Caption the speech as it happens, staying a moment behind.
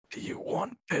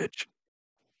one, bitch.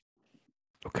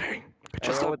 Okay.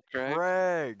 What's up, Craig?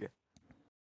 Craig.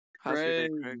 How's your day,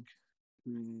 Craig?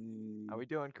 How we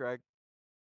doing, Craig?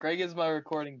 Greg is my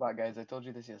recording bot, guys. I told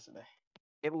you this yesterday.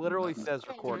 It literally says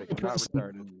recording. I'm not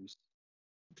retarded.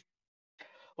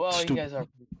 Well, you guys are.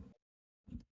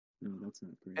 No, that's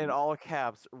not great. In all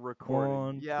caps, recording.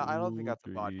 One, Yeah, I don't think two, that's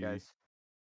a bot, three. guys.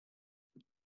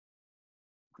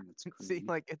 That's See, crazy.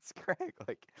 like, it's Craig.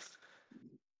 Like,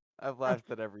 I've laughed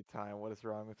at every time. What is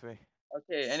wrong with me?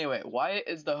 Okay, anyway, Wyatt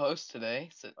is the host today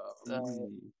since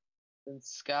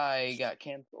Sky got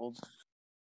canceled.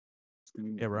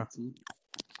 Yeah, bro.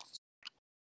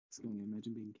 Sky,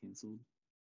 imagine being canceled.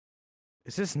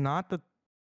 Is this not the?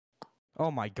 Oh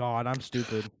my god, I'm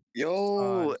stupid.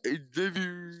 Yo,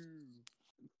 Xavier.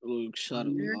 Luke, shut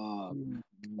up.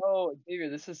 Oh, Xavier,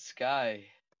 this is Sky.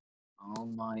 Oh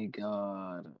my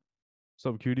god. What's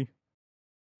up, cutie?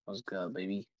 What's good,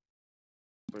 baby?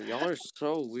 Bro, y'all are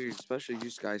so weird, especially you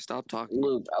guys. Stop talking.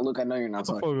 Luke, I know you're not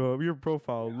Shut the talking. fuck up. Your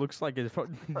profile looks like it's.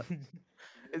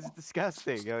 It's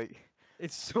disgusting. Like,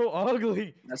 It's so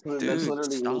ugly. That's Dude, literally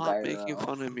Luke stop IRL. making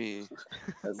fun of me.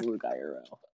 That's Luke IRL.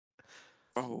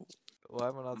 Bro, why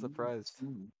am I not surprised?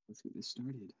 Let's get this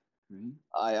started,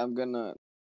 right? I'm gonna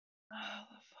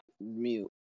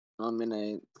mute. I'm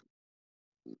gonna.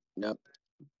 Yep.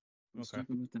 Let's Okay. talk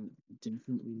about that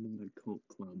definitely not a cult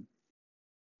club.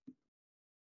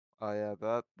 Oh yeah,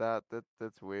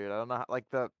 that's weird. I don't know. Like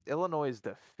the Illinois is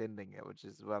defending it, which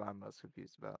is what I'm most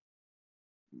confused about.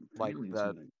 Like Apparently it's the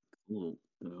not a cult,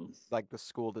 though. like the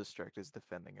school district is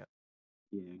defending it.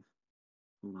 Yeah.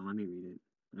 Hold on, let me read it.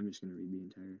 I'm just gonna read the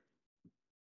entire.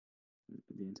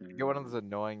 Get one of those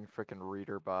annoying freaking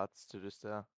reader bots to just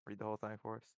read the whole thing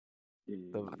for us. Yeah,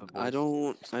 The I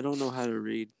voice. don't know how to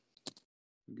read.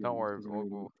 Good, Don't worry, 'cause I we'll- read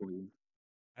it we'll- for you.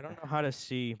 I don't know how to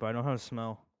see, but I know how to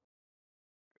smell.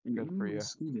 An Good for Illinois you.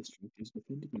 school district is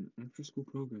defending an after-school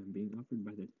program being offered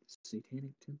by the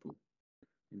Satanic Temple,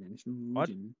 a national What?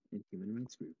 religion and human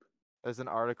rights group. There's an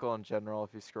article in general.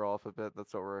 If you scroll up a bit,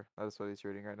 that's what he's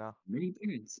reading right now. Many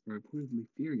parents are reportedly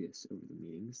furious over the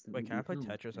meetings that Wait, will can I be play held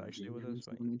Tetris at actually Jane with Adams this?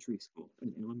 Wait. Elementary School,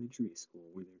 an elementary school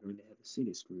where they're going to have a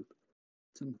sadist group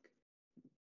talk.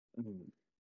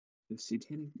 The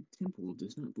Satanic Temple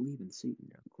does not believe in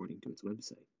Satan, according to its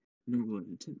website, nor will it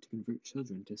attempt to convert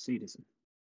children to sadism.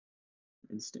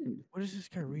 Instead, What is this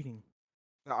guy reading?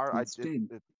 It's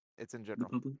in the general.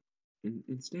 public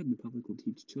the public will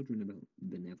teach children about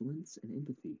benevolence and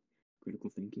empathy,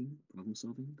 critical thinking, problem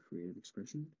solving, creative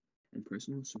expression, and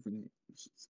personal sovereignty.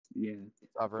 Yeah,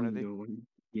 Sovereignty.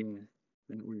 Yeah,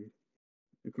 that word.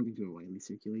 According to a widely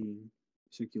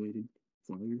circulated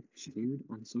flyer shared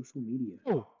on social media.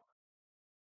 Oh,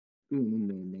 And then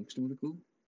the next article.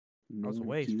 that was a one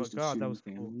waste, but accused of God, that shooting was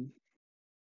cool. family.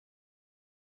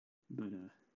 But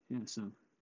yeah. So,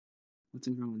 what's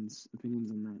everyone's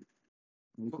opinions on that?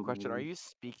 Cool article, question. by the Are way? you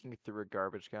speaking through a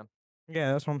garbage can?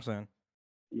 Yeah, that's what I'm saying.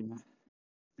 Yeah.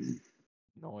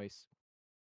 Noise.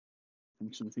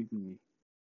 Actually, I think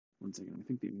one second. I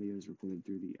think the audio is recorded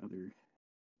through the other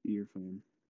earphone.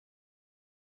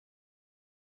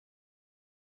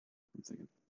 One second.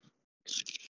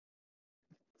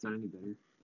 Is that any better?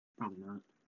 Probably not.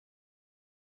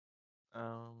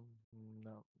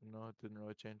 No, it didn't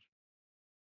really change.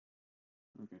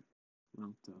 Okay.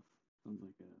 Well, tough. Sounds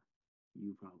like a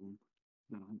you problem.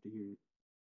 I don't have to hear it.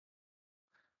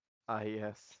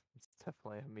 Yes, it's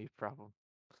definitely a me problem.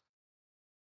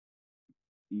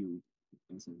 You,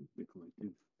 as in the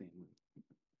collective family.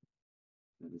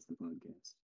 That is the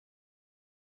podcast.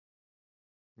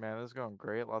 Man, this is going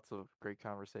great. Lots of great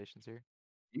conversations here.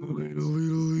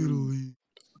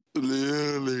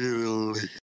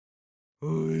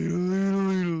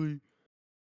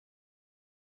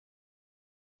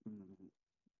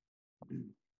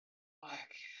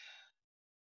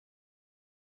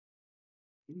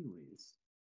 Anyways,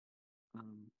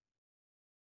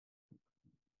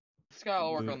 Sky,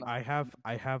 I'll work Dude, on that.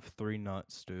 I have 3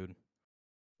 nuts, dude.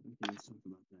 okay, let's talk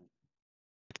about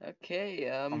that.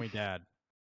 Okay, Call me dad.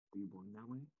 Were you born that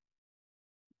way?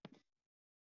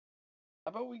 how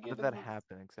about we How get did that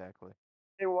happen exactly?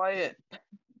 Hey, Wyatt.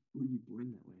 Were you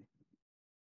born that way?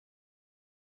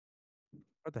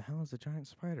 What the hell is a giant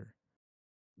spider?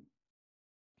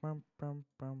 I'm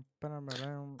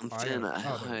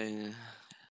saying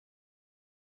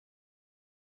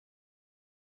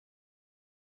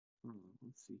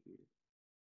Let's see here.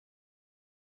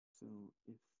 So,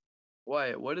 if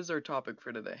Wyatt, what is our topic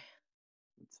for today?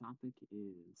 the topic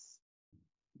is,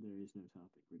 there is no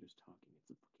topic. We're just talking.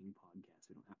 It's a fucking podcast.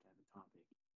 We don't have to have a topic.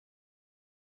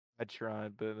 I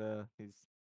tried, but he's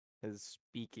his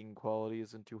speaking quality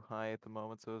isn't too high at the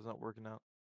moment, so it's not working out.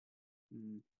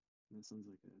 That sounds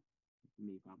like a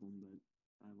me problem,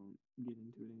 but I won't get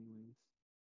into it anyways.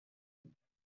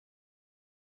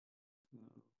 So,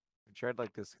 I tried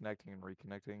like disconnecting and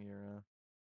reconnecting your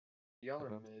Y'all are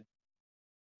headphones. mid.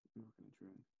 I'm not gonna try.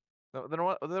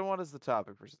 No, then what is the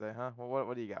topic for today, huh?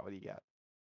 What do you got? What do you got?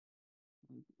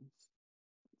 It's-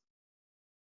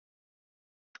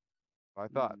 I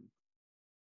thought.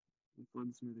 The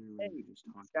Flood Smither where Hey, we just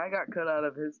talked. Sky got cut out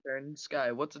of his turn.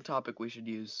 Sky, what's a topic we should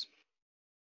use?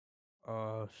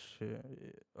 Shit.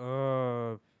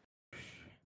 Mm,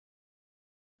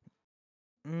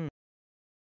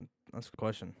 that's a good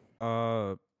question.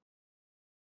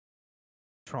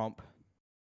 Trump.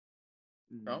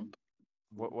 Trump?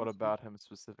 What about him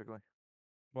specifically?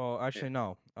 Well, actually,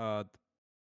 no.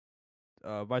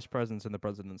 Vice presidents and the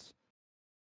presidents,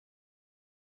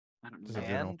 I don't Just know. in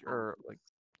general. Or like,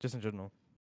 just in general.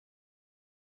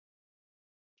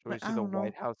 should we Like, see I the don't know.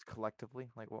 White House collectively?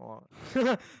 Like,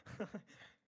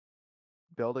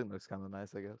 building looks kind of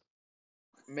nice, I guess.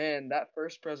 Man, that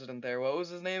first president there, what was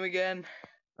his name again?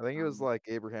 I think it was Um, like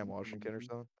Abraham Washington or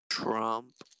something.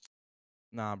 Trump.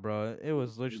 Nah, bro. It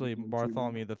was literally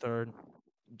Bartholomew the Third.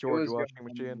 George It was Washington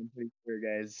Graham, Machine. I'm pretty sure,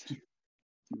 guys.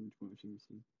 George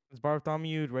Washington. It's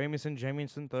Bartholomew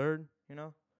Jamison Third. You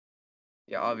know.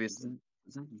 Yeah, Is obviously.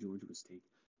 that George was taken?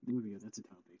 There we go. That's a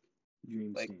topic.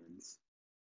 Dream Like- stands.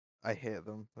 I hate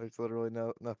them. There's literally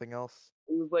nothing else.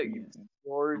 It was like Yes.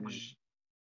 George.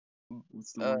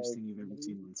 What's the worst thing you've ever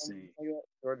seen one say?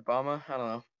 George Obama? I don't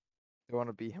know. They want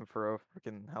to be him for a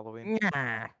freaking Halloween.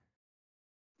 Nah.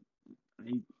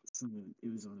 It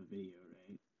was on a video,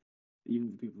 right? You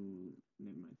know the people.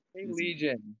 Never mind. Hey, Doesn't matter.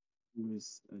 Legion. It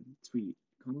was a tweet.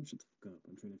 Carl, shut the fuck up.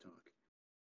 I'm trying to talk.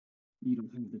 You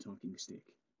don't have the talking stick.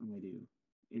 Oh, I do.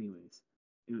 Anyways,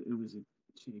 it was a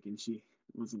chick and she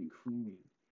was like crying,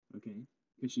 okay?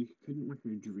 Because she couldn't wear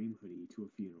her dream hoodie to a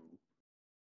funeral.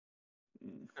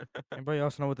 Anybody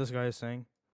else know what this guy is saying?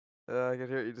 I can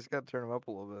hear you. Just gotta turn him up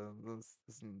a little bit.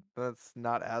 That's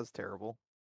not as terrible.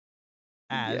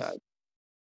 As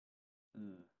Yeah.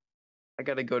 I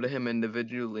gotta go to him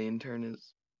individually and turn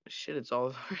his shit. It's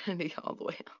all already all the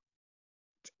way up.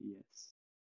 Yes.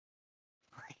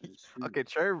 That is true. Okay,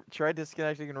 try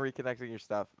disconnecting and reconnecting your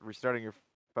stuff, restarting your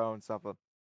phone, something.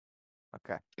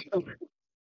 Okay.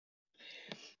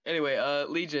 Anyway,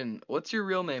 Legion, what's your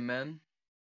real name, man?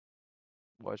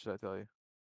 What should I tell you?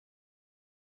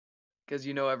 Because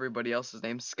you know everybody else's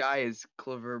name. Sky is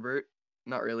Cleverbert.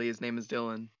 Not really. His name is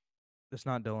Dylan. it's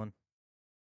not Dylan.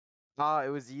 It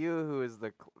was you who is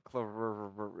the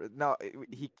clever. No,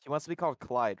 he wants to be called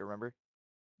Clyde. Remember?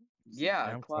 Yeah,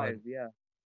 I'm Clive. Clyde. Yeah.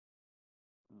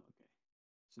 Oh, okay.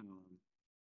 So,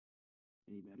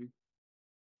 any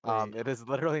better? Wait. It is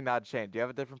literally not changed. Do you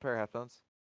have a different pair of headphones?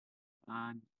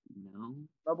 No.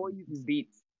 My boy uses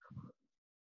Beats.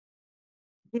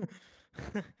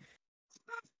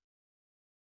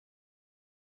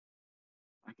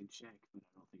 I can check, but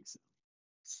I don't think so.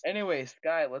 Anyway,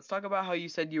 Sky, let's talk about how you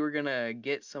said you were gonna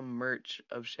get some merch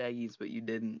of Shaggy's, but you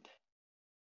didn't.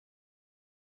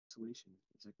 Isolation.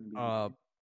 Is that going to be? any better?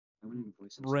 I wouldn't even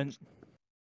voice Rent.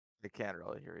 I can't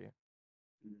really hear you.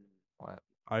 isolation. What?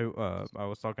 I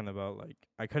was talking about like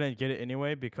I couldn't get it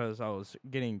anyway because I was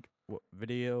getting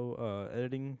video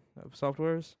editing of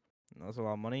softwares. And that was a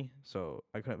lot of money, so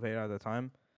I couldn't pay it at the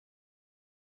time.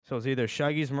 So it's either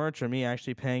Shaggy's merch or me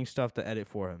actually paying stuff to edit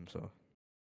for him. So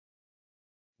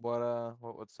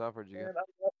What software did you get?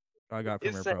 I got It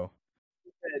Premiere said- Pro.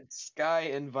 Said Sky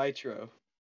and Vitro.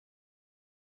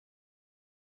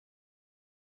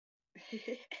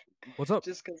 What's up?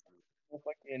 Just cause the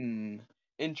fucking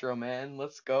intro, man.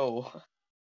 Let's go.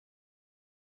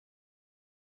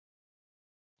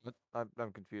 What?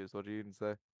 I'm confused. What did you even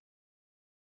say?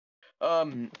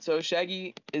 So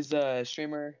Shaggy is a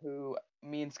streamer who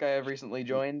me and Sky have recently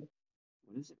joined.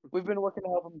 What is it? We've been working to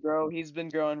help him grow. He's been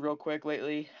growing real quick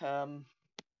lately. I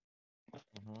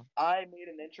made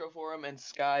an intro for him, and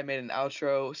Sky made an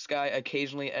outro. Sky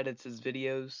occasionally edits his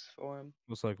videos for him.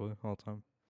 Most likely all the time.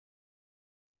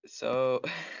 So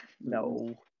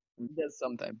no, he does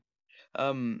sometimes.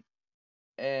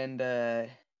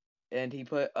 And he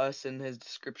put us in his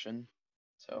description.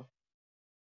 So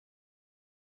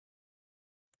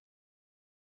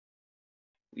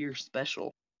we're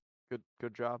special.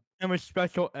 Good job. I'm a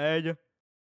special ed.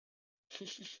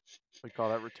 We call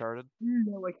that retarded. You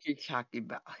know what you're talking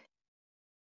about.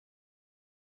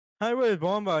 I was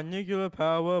born by a nuclear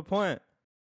power plant.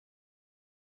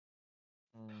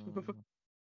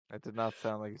 It did not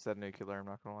sound like you said nuclear. I'm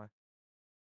not gonna lie.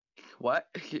 What?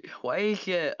 Why is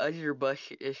the other bus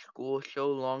at school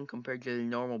so long compared to the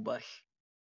normal bus?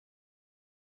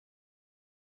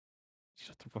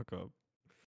 Shut the fuck up.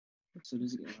 So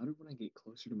does it get louder when I get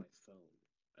closer to my phone?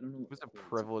 I don't know It was what a chords are.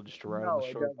 privilege to ride No, the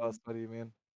it short doesn't. bus. What do you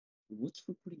mean? What's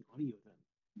recording audio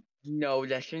then? No,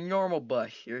 that's a normal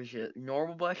bus. There's a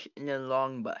normal bus and a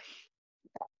long bus.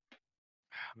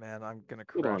 Man, I'm gonna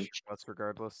Hold crash on. your bus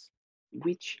regardless.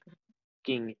 Which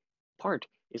fucking part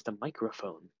is the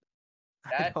microphone?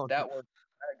 I don't That know. worked.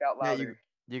 That got Yeah, louder.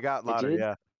 you got It louder. did?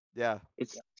 Yeah, yeah.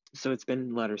 It's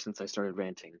been louder since I started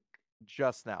ranting.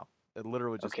 Just now. It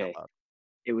literally just Okay. got loud.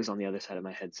 It was on the other side of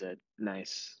my headset.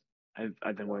 Nice.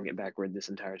 I've been wearing it backward this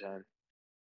entire time.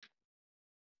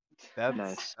 That's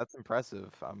Nice. that's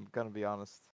impressive. I'm gonna be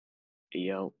honest.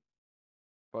 Yo.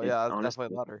 Well, It yeah, that's honestly,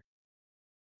 definitely louder.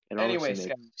 it Anyway, honestly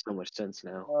Scott. makes so much sense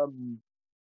now.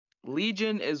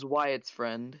 Legion is Wyatt's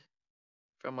friend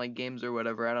from like games or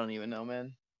whatever. I don't even know,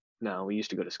 man. No, we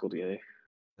used to go to school together.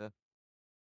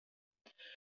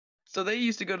 So they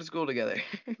used to go to school together.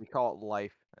 We call it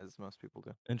life, as most people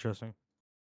do. Interesting.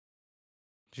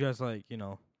 Just like, you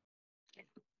know,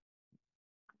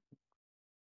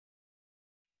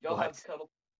 Y'all What? have cuddle.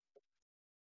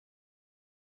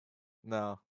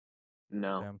 No,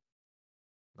 No. damn.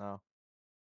 no,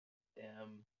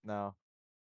 Damn. no.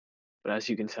 But as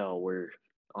you can tell, we're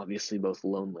obviously both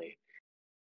lonely.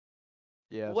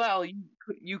 Yes. Well,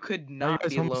 you could Are you not guys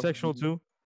be alone. homosexual too?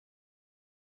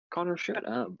 Connor, shut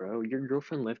up, bro. Your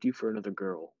girlfriend left you for another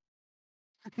girl.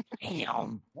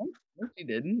 Damn. No, she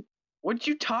didn't. What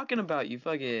you talking about? You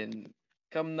fucking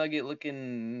cum nugget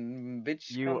looking bitch.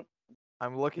 You-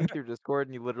 I'm looking through Discord,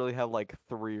 and you literally have like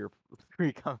three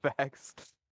comebacks.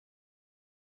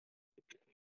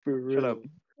 For Shut up.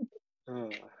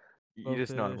 You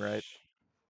just know him, right? Selfish.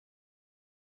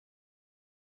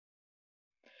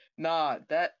 Nah,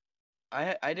 that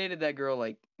I dated that girl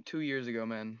like 2 years ago,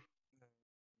 man.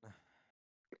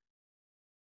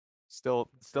 Still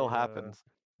Yeah. happens.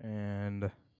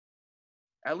 And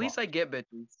At least I get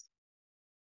bitches.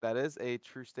 That is a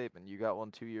true statement. You got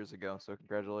one 2 years ago, so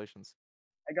congratulations.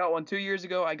 I got one 2 years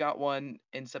ago. I got one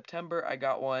in September. I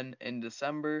got one in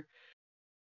December.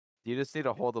 You just need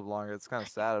to hold them longer. It's kind of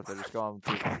sad if they just go on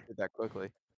through that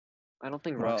quickly. I don't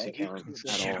think Bro, Roxy you counts can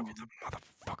at shit all. on me, the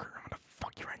motherfucker. I'm gonna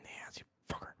fuck you right in the ass, you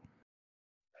fucker.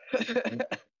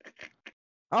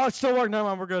 Oh, it's still working. Never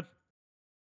mind, we're good.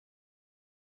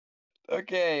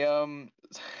 Okay,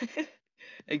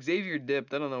 Xavier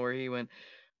dipped. I don't know where he went.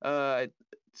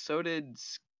 So did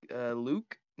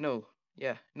Luke. No,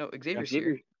 yeah, no. Xavier's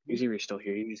here. Xavier's still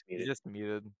here. He's You muted. just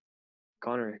muted.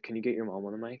 Connor, can you get your mom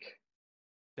on the mic?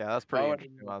 Yeah, that's pretty Oh,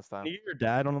 interesting last Can time. you get your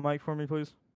dad on the mic for me,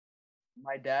 please?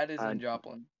 My dad is Uh, in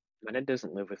Joplin. My dad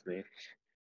doesn't live with me.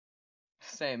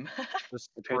 Same.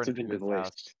 Just My parents have sprint been to his house.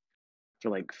 divorced for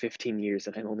like 15 years,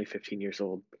 and I'm only 15 years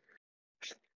old.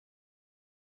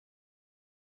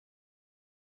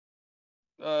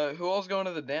 Who all's going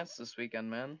to the dance this weekend,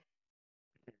 man?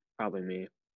 Probably me.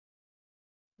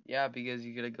 Yeah, because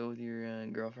you gotta go with your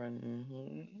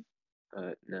girlfriend.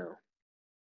 No.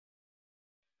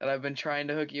 That I've been trying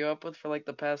to hook you up with for like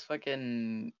the past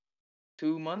fucking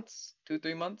 2 months,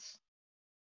 3 months.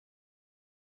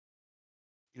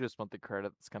 You just want the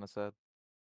credit. It's kind of sad.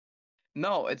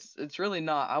 No, it's really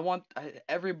not.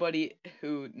 Everybody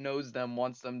who knows them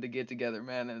wants them to get together,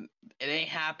 man, and it ain't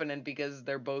happening because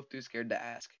they're both too scared to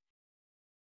ask.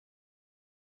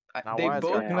 Now, They Wyatt's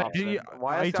both. got Yeah. Like, are you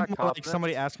Wyatt's got talking about like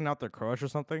somebody confidence. asking out their crush or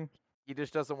something? He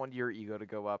just doesn't want your ego to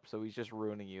go up, so he's just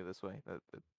ruining you this way.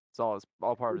 It's all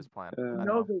part of his plan. I No,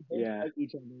 know. they both Yeah. like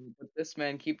each other, but this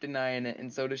man keep denying it,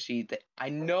 and so does she. I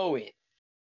know it.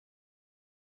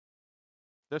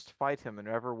 Just fight him, and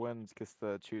whoever wins gets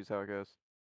to choose how it goes.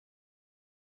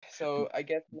 So I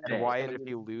guess. And Hey. Wyatt, if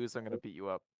you lose, I'm gonna beat you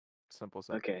up. Simple as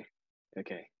that.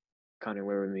 Okay. Connor,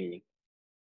 where are we meeting?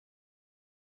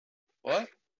 What?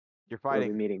 You're Where are we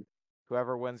fighting. meeting?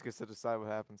 Whoever wins gets to decide what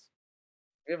happens.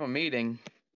 We have a meeting.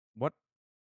 What?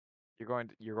 You're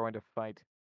going to fight.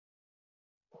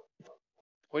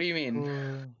 What do you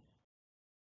mean?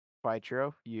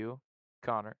 Vitro, you,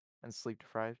 Connor, and sleep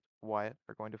deprived Wyatt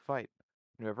are going to fight.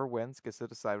 And whoever wins gets to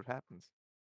decide what happens.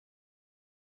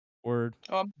 Word.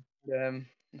 Um.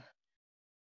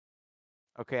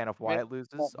 Okay, and if Man, Wyatt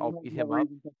loses, I'll beat him up.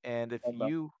 And if Hold up.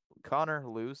 you, Connor,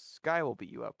 lose, Sky will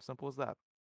beat you up. Simple as that.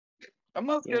 I'm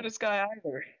not scared Yeah. of Sky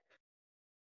either.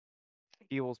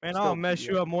 He will Man, still I'll beat mess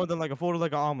you up more than like a folded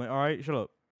like an omelet. All right, shut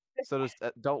up. So just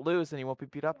don't lose, and you won't be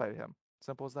beat up by him.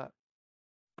 Simple as that.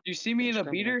 You see me in a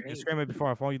beater? You scream it before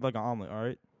I fall you like an omelet. All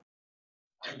right.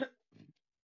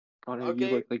 Connor, Okay.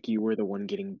 you look like you were the one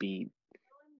getting beat.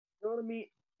 You wanna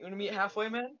meet? You wanna meet halfway,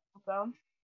 man? Down.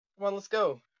 Come on, let's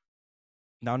go.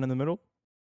 Down in the middle.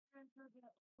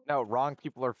 No, wrong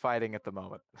people are fighting at the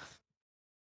moment.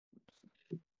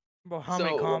 But how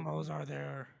many So- combos are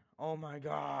there? Oh my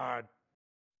god.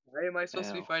 Why am I supposed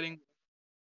to be Ow. fighting?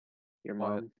 Your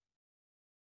What?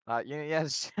 mom. Yeah,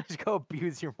 just go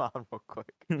abuse your mom real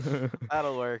quick.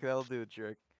 That'll work. That'll do the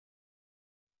trick.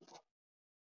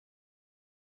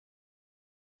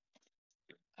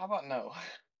 How about no?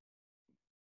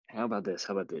 How about this?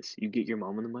 How about this? You get your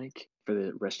mom on the mic for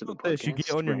the rest of the This, you podcast,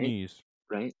 get on your right? knees.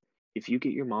 Right? If you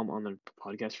get your mom on the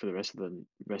podcast for the rest of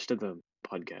the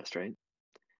podcast, right?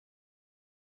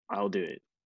 I'll do it.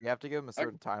 You have to give him a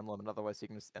certain time limit, otherwise you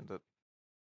can just end it.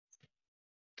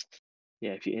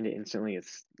 Yeah, if you end it instantly,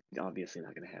 it's obviously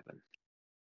not going to happen.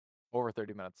 Over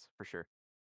 30 minutes, for sure.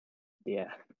 Yeah.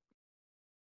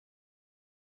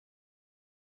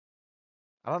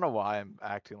 I don't know why I'm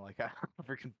acting like I'm a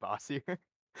freaking boss here.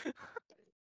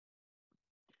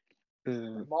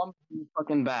 Mom's in the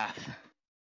fucking bath.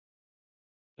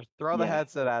 Just throw the Yeah.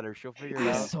 headset at her. She'll figure it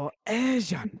He's out. so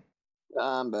Asian.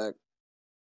 I'm back.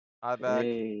 Hi, back.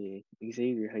 Hey,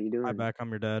 Xavier, how you doing? Hi, back. I'm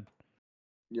your dad.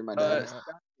 You're my Uh, dad.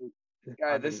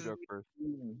 Guy, I this made is a joke first.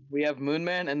 we have Moon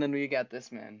Man, and then we got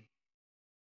this man.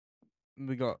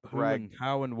 We got who Greg. and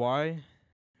how and why.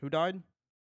 Who died?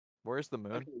 Where's the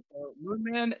moon? Okay, so Moon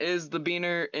Man is the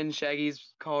beaner in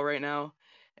Shaggy's call right now,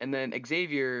 and then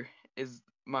Xavier is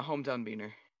my hometown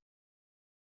beaner.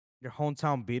 Your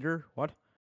hometown beater? What?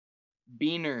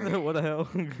 Beaner. What the hell?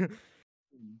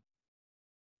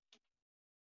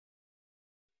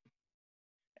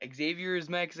 Xavier is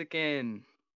Mexican.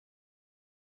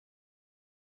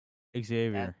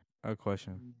 Xavier, a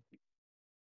question.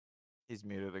 He's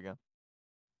muted again.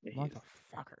 Yeah, he is.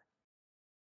 Motherfucker.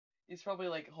 He's probably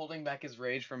like holding back his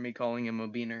rage from me calling him a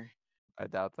beaner. I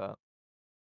doubt that.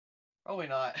 Probably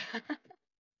not. I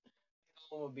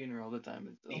call him a beaner all the time.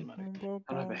 It doesn't matter. I don't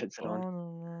have a headset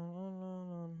on.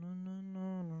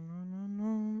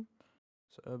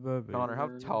 Connor, how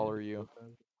tall are you?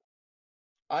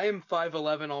 I am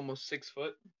 5'11", almost 6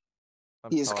 foot.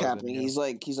 I'm He is taller than capping. you. He's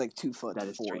like 2'4". That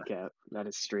is straight cap. That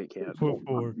is straight cap.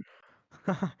 4'4".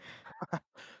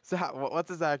 So what's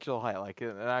his actual height? Like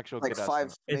an actual Like good 5,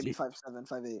 estimate? maybe Is 5'7",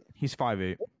 5'8". He's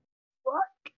 5'8". Fuck.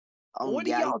 What are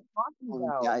y'all talking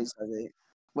about? Yeah, he's 5'8".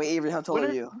 Wait, Avery, how tall When are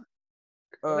is- you?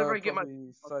 Whenever I get my-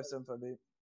 probably 5'7", 5'8".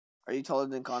 Are you taller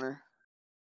than Connor?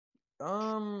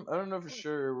 I don't know for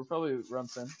sure. We're probably around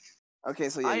 10. Okay,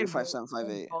 so yeah, I you're am 5'7",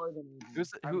 5'8". taller than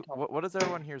I'm tall. What is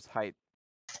everyone here's height?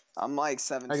 I'm like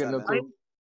I got no 7'7". clue.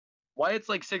 Wyatt's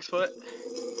like 6 foot.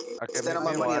 Okay, Stand on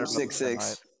my me and money, Wyatt I'm are about the same 6'6".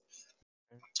 height.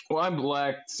 Well, I'm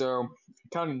black, so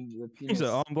counting the He penis. said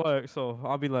I'm black, so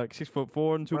I'll be like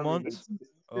 6'4" in 2 Probably months.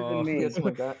 than me. Yeah, something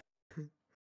like that.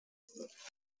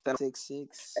 6'6".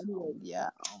 Oh, yeah.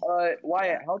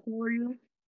 Wyatt, how tall are you?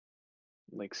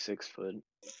 Like 6 foot.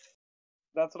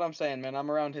 That's what I'm saying, man. I'm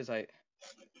around his height.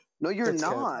 No, you're That's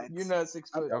cap. not. You're not 6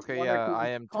 foot. Okay, One or yeah, two- I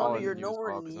am Connor, taller you're than you as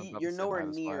nowhere well, 'cause I'm about you're the same nowhere height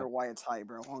as near Wyatt. Wyatt's height,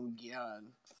 bro. Oh god.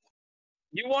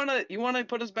 You wanna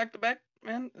put us back to back,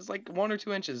 man? It's like 1 or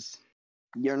 2 inches.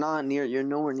 You're not near. You're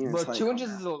nowhere near his Bro, height. 2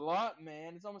 inches is a lot,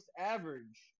 man. It's almost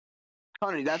average.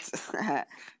 Connor, that's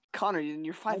Connor.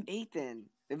 You're 5'8" then.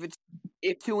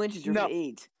 If 2 inches, you're No.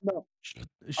 8. Are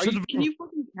Shut you, the can you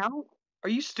fucking count? Are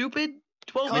you stupid?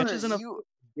 12 Connor, inches in a you.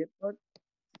 dip fuck?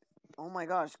 Oh my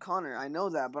gosh, Connor, I know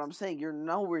that, but I'm saying you're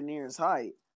nowhere near his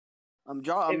height. I'm If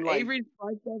like, Avery's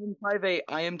 5'7", 5'8",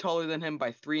 I am taller than him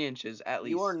by 3 inches at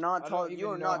least. you are not I tall. don't You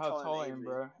are even know not how taller tall than I am, Avery.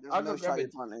 bro. There's I'll no go shot grab you're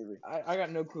it. taller than Avery. I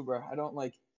got no clue, bro. I don't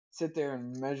like sit there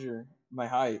and measure my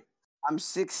height. I'm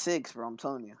 6'6", bro. I'm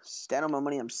telling you. Stand on my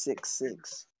money. I'm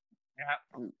 6'6". Yeah.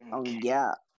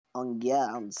 Yeah.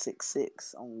 I'm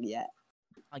 6'6". Yeah.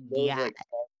 Bro's like,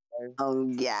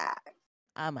 Yeah.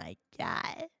 Oh my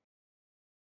god.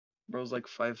 bro's like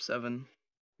 5'7".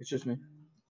 It's just me.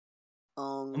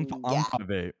 I'm Yeah.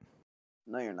 5'8".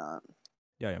 No, you're not.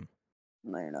 Yeah, I am.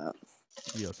 No, you're not.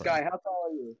 Yes, I Guy, am. how tall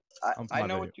are you? I'm I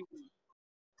know 5'8". what you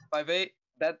 5'8"?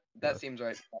 That Yes. seems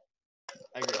right.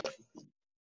 I agree.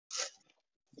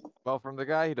 Well, from the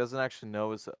guy who doesn't actually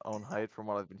know his own height, from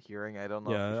what I've been hearing, I don't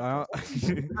know. Yeah, if we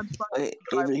should trust Hey,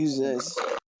 Avery, who's this?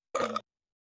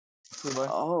 Hey, boy.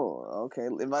 Oh, okay.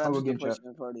 Invite I him will to the get you.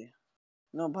 person party.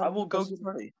 No, invite I him to will the go person's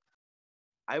party.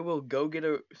 I will go get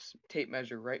a tape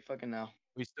measure right fucking now.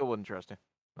 we still wouldn't trust you.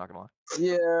 Not gonna lie.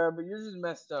 Yeah, but yours is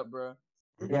messed up, bro.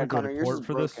 We're Yeah, gonna go Connor, to yours court is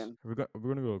for this. broken. We're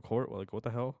gonna go to court. Like, what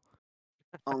the hell?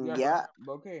 Yeah.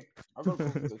 Okay. I'll go cool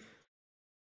with this.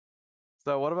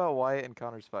 So, what about Wyatt and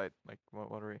Connor's fight? Like, what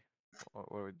are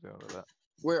we doing with that?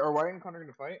 Wait, are Wyatt and Connor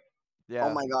gonna fight? Yeah.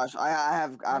 Oh my gosh, I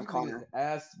have Connor. It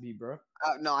has to be, bro.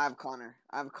 No, I have Connor.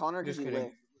 I have Connor because Just he kidding.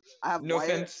 lived. I have No Wyatt.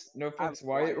 offense, no I have offense,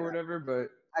 Wyatt or Wyatt. whatever, but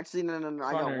Actually, no.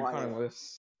 I got Wyatt. Connor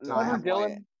lists. No, I have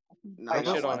Wyatt. No, I I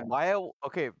got shit on Wyatt. him. Wyatt.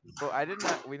 Okay, but I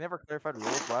didn't. We never clarified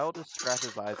rules. Wyatt will just scratch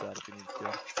his eyes out if he needs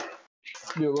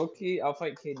to. Yo, low key, I'll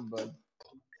fight Caden, bud.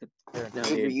 Guaranteed. No,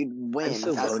 Dude, you'd I'm win.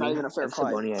 so That's not bony. even a fair I'm so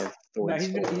fight. bony. I have Nah, thorns.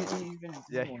 he's been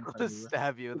Yeah, one he'll fight, just bro.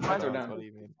 stab you in the Fine, nose. down. What do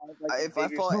you mean? If I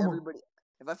fought Come on. everybody,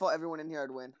 if I fought everyone in here,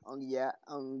 I'd win. Yeah,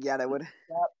 I would. Cap.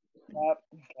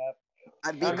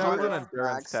 I'd beat I'm If not it was an Connor. gonna-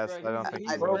 endurance Max. test, I don't think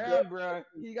He's you Bro, would. brown, bro.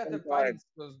 He got the fighting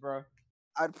skills, bro.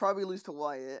 I'd probably lose to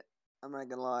Wyatt. I'm not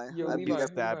gonna lie. Yo, I'd Levi, beat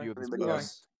stab you with his everybody butt.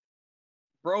 else.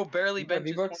 Bro, barely You got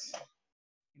benches. V-Bucks?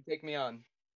 Take me on.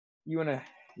 You wanna,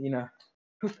 Yo,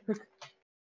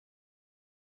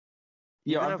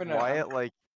 Even I'm if gonna. Wyatt,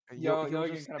 like, Yo, he'll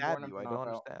you're just kinda stab boring you. up I to don't knock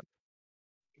out. understand.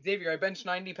 Xavier, I bench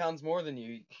 90 pounds more than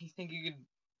you. You think you could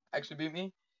actually beat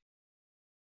me?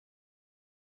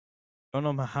 I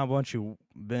don't know how much you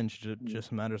bench. It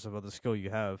just matters about the skill you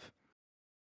have.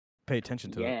 Pay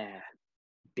attention to it. Yeah,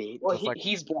 bitch. Well, That's like-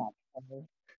 he's black.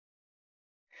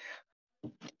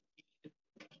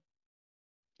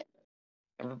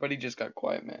 Everybody just got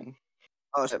quiet, man.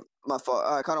 Oh shit, my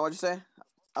fault. Connor, what'd you say?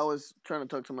 I was trying to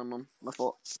talk to my mom. My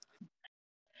fault.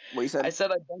 What you said? I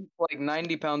said I bench like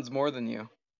 90 pounds more than you.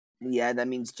 Yeah, that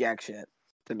means jack shit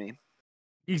to me.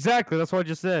 Exactly. That's what I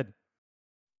just said.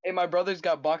 Hey, my brother's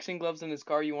got boxing gloves in his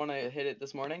car. You want to hit it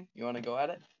this morning? You want to go at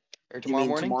it? Or You tomorrow mean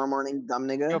morning? tomorrow morning, dumb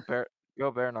nigga?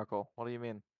 Go bare knuckle. What do you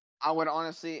mean? I would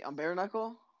honestly, I'm bare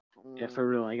knuckle. Yeah, for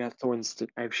real. I got thorns.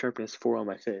 I have sharpness 4 on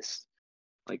my fist.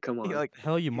 Like, come on. He, like,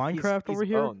 Hell, you he's- Minecraft he's over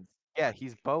here? Bones. Yeah,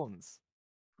 he's Bones.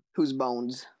 Who's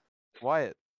bones?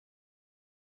 Wyatt.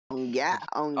 Yeah,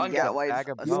 On yeah, God. why Bag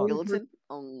a of bones. skeleton?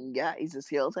 Yeah, he's a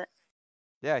skeleton.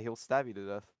 Yeah, he'll stab you to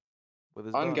death with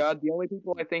his On bones. God, the only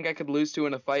people I think I could lose to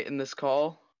in a fight in this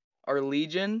call are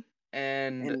Legion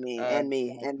And me. Yeah,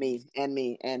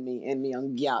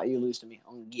 you lose to me.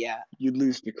 Yeah. You'd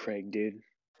lose to Craig, dude.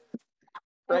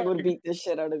 Craig would beat the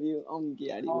shit out of you.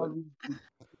 Yeah, he would.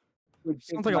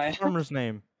 Sounds like a farmer's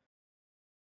name.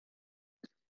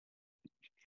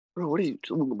 Bro, what are you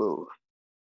talking about?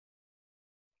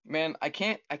 Man, I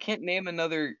can't name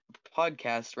another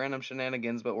podcast, Random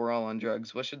Shenanigans, but we're all on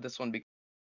drugs. What should this one be?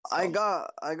 I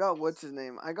got what's his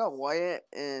name? I got Wyatt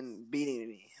and beating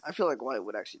me. I feel like Wyatt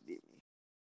would actually beat me.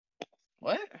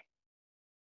 What?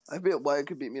 I bet Wyatt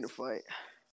could beat me in a fight.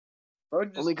 Bro,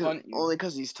 just punt you. Only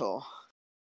because he's tall.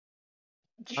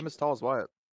 I'm as tall as Wyatt.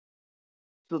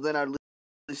 So then I'd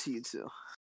lose to you too.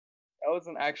 That was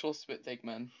an actual spit take,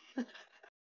 man.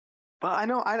 But I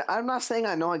know I'm not saying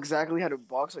I know exactly how to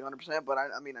box like 100%, but I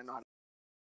mean I know how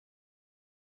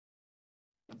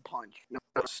to punch. No,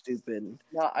 that's stupid.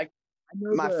 No, I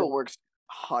know My footwork's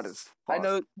hot as fuck. I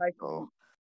know So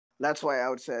that's why I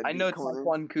would say I know Connor.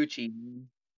 Taekwondo Coochie.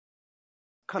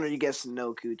 Connor, you guess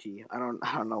no coochie. I don't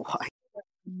know why.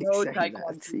 No Exactly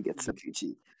Taekwondo. that. You get some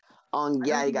coochie. I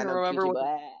Yeah, don't you got even no remember coochie.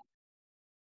 what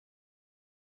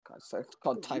God, it's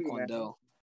called What do you, man? Taekwondo.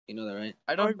 You know that, right?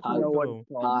 I don't know what it's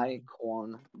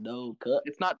called. Taekwondo.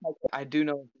 It's not Taekwondo. I do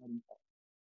know.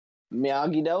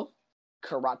 Miyagi-Do.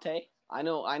 Karate. I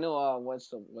know.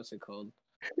 What's it called?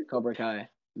 Cobra Kai.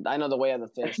 I know the way of the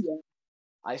fist.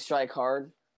 I strike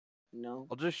hard. No.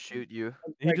 I'll just shoot you.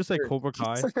 Did he just say Cobra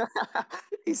Kai?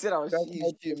 He said I was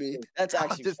shoot me. That's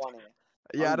actually Just- funny.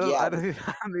 Yeah, I don't yeah.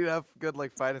 need to have good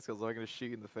like fighting skills. So I'm gonna shoot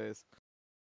you in the face.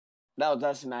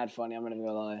 That's mad funny. I'm not even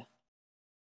gonna lie.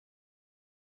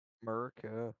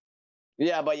 America.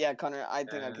 Yeah, but yeah, Connor, I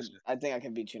think I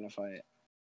can beat you in a fight.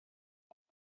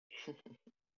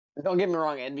 Don't get me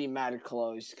wrong, it'd be mad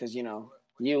close because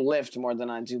you lift more than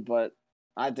I do, but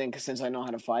I think since I know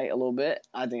how to fight a little bit,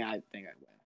 I think I'd win.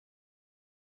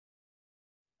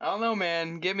 I don't know,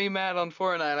 man. Get me mad on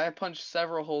Fortnite. I punched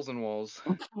several holes in walls.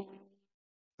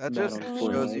 That Not just on shows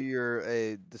Fortnite. you you're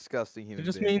a disgusting human It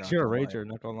just being. means not you're a gonna lie. rager,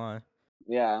 not gonna lie.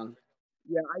 Yeah.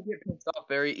 Yeah, I get pissed off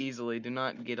very easily. Do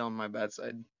not get on my bad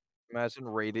side. Imagine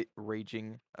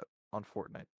raging on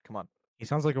Fortnite. Come on. He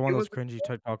sounds like one of It those cringy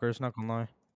TikTokers, not gonna lie.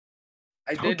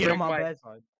 I Don't did get break him on my bad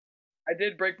side. I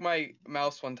did break my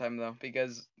mouse one time though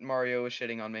because Mario was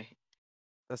shitting on me.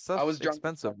 That stuff's I was drunk.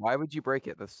 expensive. Why would you break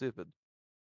it? That's stupid.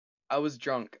 I was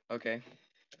drunk. Okay.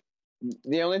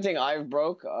 The only thing I've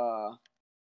broke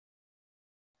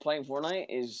playing Fortnite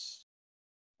is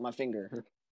my finger.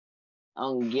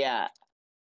 Yeah,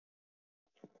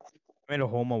 I made a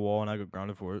hole in my wall and I got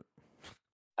grounded for it.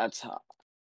 that's hot.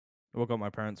 I woke up my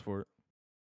parents for it.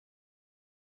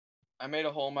 I made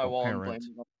a hole in my Oh, wall and parents.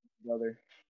 blamed my brother.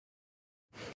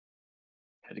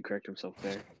 Had to correct himself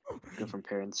there. Go from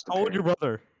parents to How old your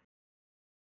parent.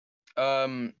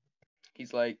 brother?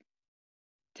 He's like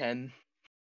 10.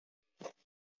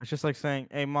 It's just like saying,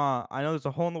 "Hey, ma, I know there's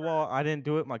a hole in the wall. I didn't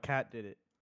do it. My cat did it."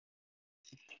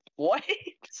 What?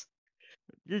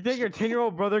 You think your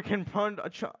 10-year-old brother can put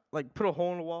a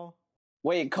hole in the wall?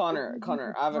 Wait, Connor,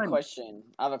 I have a Fine. question.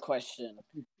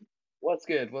 What's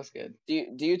good? What's good? Do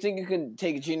you think you can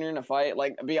take Junior in a fight?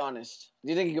 Like, be honest.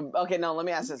 Do you think you can? Okay, now let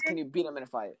me ask this: can you beat him in a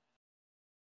fight?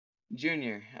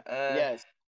 Junior. Yes.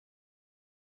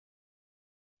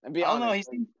 And be I don't know. honest.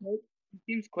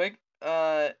 He seems quick.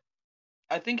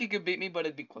 I think he could beat me, but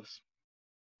it'd be close.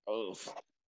 Oof.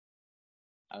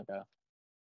 Okay.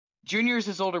 Junior is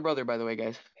his older brother, by the way,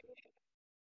 guys.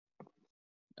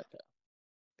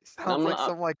 Sounds like not-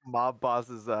 some like mob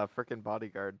boss's freaking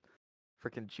bodyguard,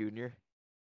 freaking Junior.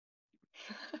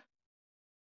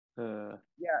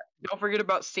 Don't forget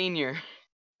about Senior.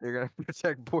 You're gonna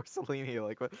protect Borsellini.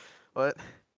 Like what? What?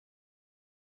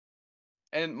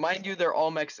 And mind you, they're all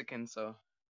Mexican, so.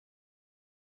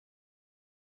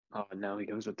 Oh, now he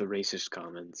goes with the racist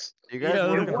comments. Do you guys Yeah,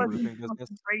 work look in a at- roofing business?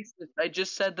 Racist. I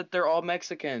just said that they're all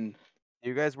Mexican. Do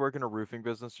you guys work in a roofing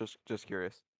business? Just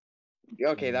curious.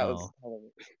 Okay, that was.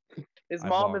 His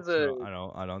mom is a.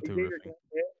 I don't do Xavier, roofing. can I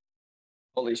say it?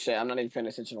 Holy shit! I'm not even paying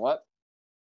attention. What?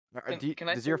 Can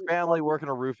I Does say your your family mom- work in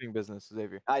a roofing business,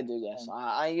 Xavier? I do. Yes.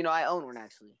 I own one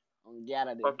actually. Yeah,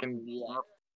 I do. Fucking. Yeah.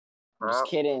 I'm just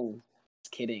kidding.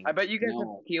 Just kidding. I bet you guys have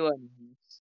No. tequila. in your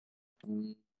house.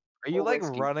 Mm, Are you Or like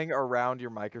whiskey. running around your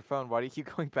microphone? Why do you keep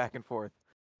going back and forth?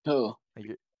 Who? Like,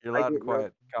 you're I loud and get real-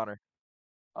 quiet, Connor.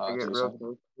 I get too real soon.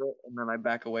 close to it, and then I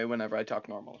back away whenever I talk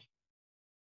normally.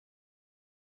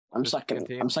 I'm Just sucking.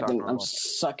 continue I'm to talk sucking. I'm normal.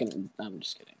 sucking. I'm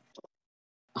just kidding.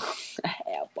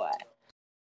 Yeah, boy.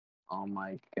 Oh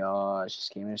my gosh, this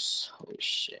game is so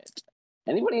shit.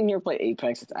 Anybody in here play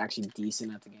Apex that's actually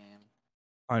decent at the game?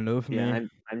 I know for Yeah, me.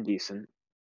 I'm decent.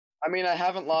 I mean, I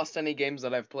haven't lost any games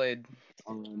that I've played.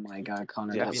 Oh my god,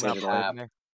 Connor, Yeah, Have that's you not played it played all.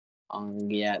 in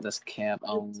there? Yeah, that's cap.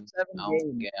 Seven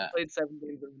games. Yeah, I played 7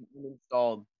 games and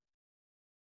uninstalled.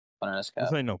 Connor, that's This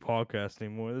cap. ain't no podcast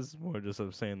anymore. This is more just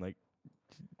of saying like,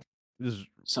 this.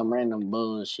 Some random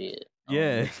bullshit.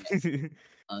 Yeah.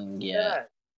 Yeah.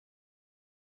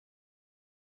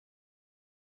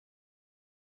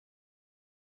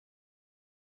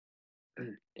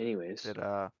 Anyways, Did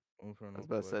I was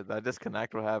about to say, did I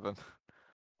disconnect? What happened?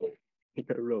 you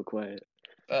got real quiet.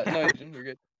 No, you're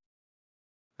good.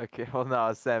 Okay, well no, I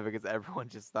was saying because everyone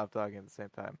just stopped talking at the same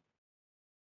time.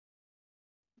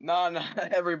 No,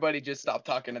 everybody just stopped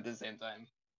talking at the same time.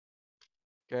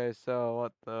 Okay, so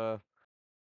what the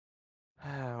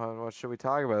what should we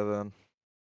talk about then?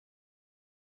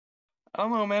 I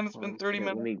don't know, man. It's Hold been on, 30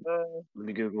 let minutes. Let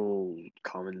me Google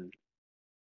common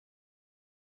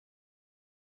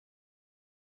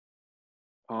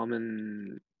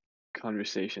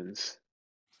conversations.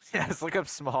 Yes, look up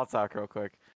small talk real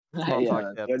quick. Small Yeah.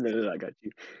 talk tips. No, I got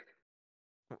you.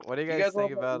 What do you You guys guys wanna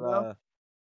think play about Uno?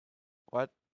 what?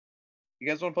 You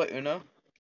guys want to play Uno?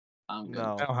 I'm good.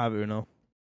 No. I don't have Uno.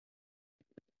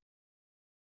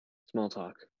 Small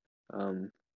talk.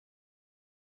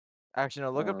 Actually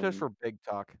no, look up just Um, for big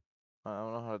talk. I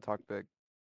don't know how to talk big.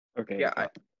 Okay. Yeah, I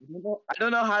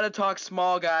don't know how to talk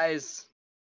small, guys.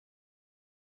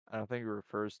 I don't think it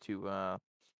refers to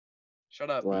Shut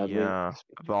up. Loudly. the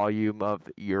volume of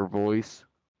your voice.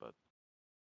 But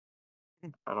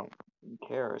I don't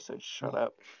care. I said shut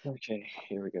up. Okay,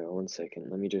 here we go. 1 second.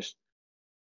 Let me just.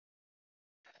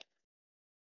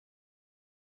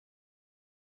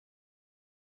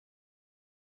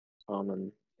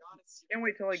 Common Can't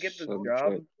wait till I get this job.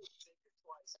 subject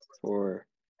for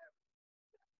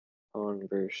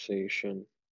conversation.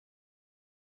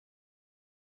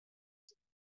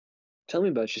 Tell me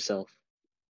about yourself.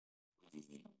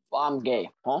 Well, I'm gay,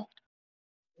 huh?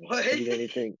 What? Have you done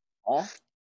anything? Huh?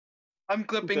 I'm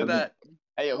clipping Have you- that.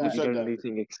 Hey, yo, who Have you said done that?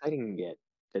 anything exciting yet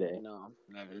today? No,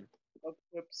 never.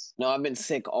 Clips. No, I've been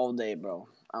sick all day, bro.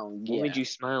 What Yeah. made you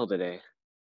smile today?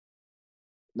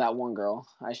 That one girl,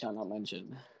 I shall not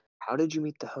mention. How did you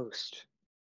meet the host?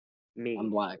 Me, I'm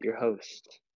black. your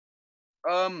host.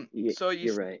 So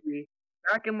You're right. see,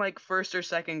 back in like 1st or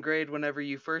 2nd grade, whenever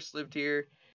you first lived here,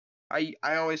 I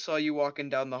always saw you walking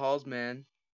down the halls, man.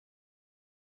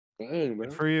 Dang, bro.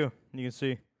 Good for you. You can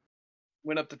see.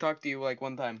 Went up to talk to you like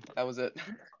one time. That was it.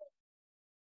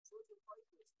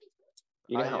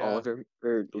 You know how I, Oliver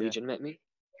or Legion met me?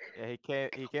 yeah,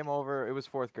 he came over. It was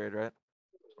 4th grade, right?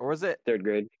 Or was it? Third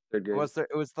grade. It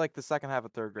was like the second half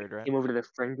of 3rd grade, right? Came over to the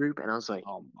friend group, and I was like,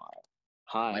 Oh my.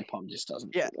 My Hi. palm just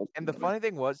doesn't. Yeah, open and the together. funny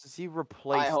thing was, is he Alright,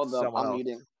 replaced hold up. someone I'm else.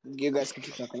 muting. You guys can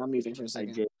keep talking. I'm muting for a I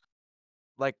second. did.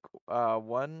 Like,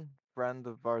 one friend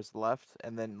of ours left,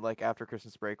 and then like after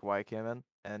Christmas break, Wyatt came in,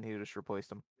 and he just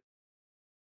replaced him.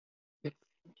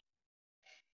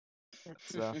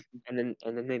 So And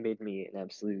then they made me an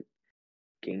absolute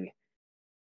king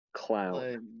clown.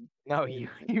 Like, no, you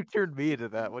turned me into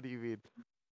that. What do you mean?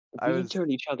 I We was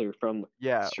turned each other from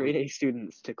yeah straight A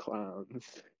students to clowns.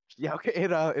 yeah okay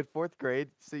in fourth grade.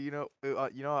 So you know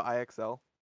IXL,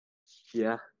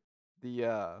 Yeah.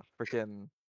 the freaking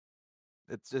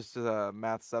it's just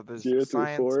math stuff. There's 0 through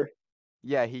science. 4.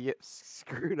 Yeah, he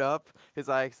screwed up his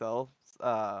IXL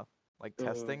like Oh.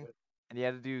 testing, and he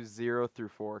had to do 0 through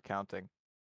 4 counting.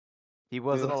 He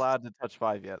wasn't Ugh. allowed to touch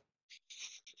 5 yet.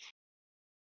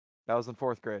 That was in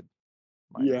fourth grade.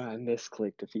 mind you. Yeah, I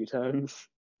misclicked a few times.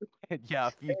 Yeah,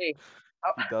 a hey,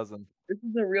 few dozen. this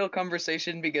is a real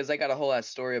conversation because I got a whole ass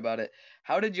story about it.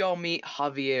 How did y'all meet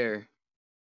Javier?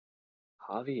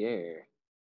 Javier.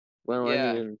 Well, I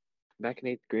Yeah. mean, back in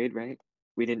 8th grade, right?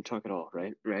 We didn't talk at all,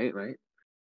 right? Right?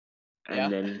 Yeah.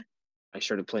 And then I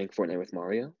started playing Fortnite with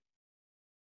Mario.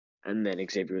 And then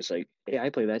Xavier was like, hey,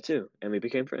 I play that too. And we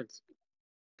became friends.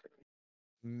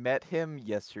 Met him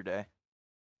yesterday.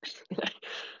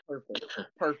 Perfect.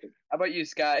 Perfect. How about you,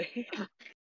 Sky?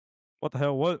 What the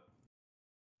hell? What?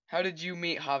 How did you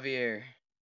meet Javier?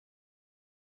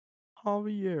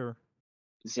 Javier.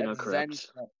 Xenocorrupt.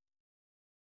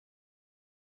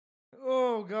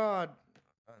 Oh God,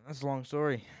 that's a long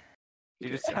story. You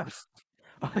just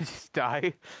I just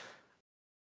die.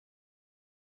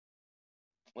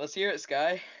 Let's hear it,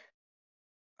 Sky.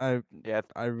 Yeah,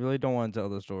 I really don't want to tell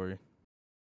the story.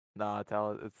 nah,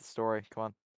 tell it. It's the story. Come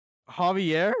on.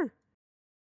 Javier?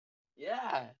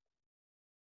 Yeah.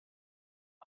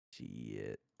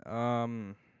 Shit.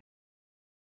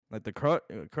 Like the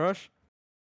crush?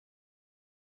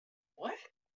 What?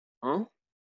 Huh?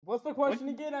 What's the question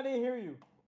again? I didn't hear you.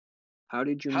 How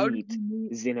did you How meet did you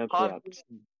meet Xenocorrupt?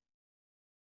 Javier?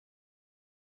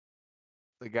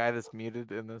 The guy that's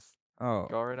muted in this Oh,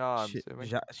 call right now, I'm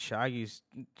assuming. Shaggy's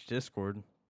Discord.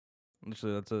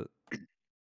 Literally, that's it.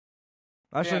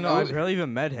 Actually, Yeah, no, no, I it was- barely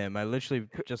even met him. I literally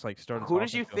just like started. Who did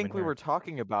talking you to him think in we here. were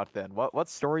talking about then? What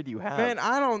story do you have? Man,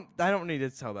 I don't need to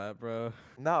tell that, bro.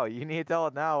 No, you need to tell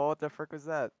it now. What the frick was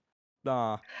that?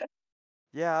 Nah.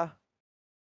 Yeah.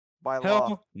 By law.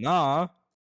 Hell, nah.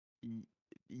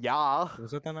 Yeah.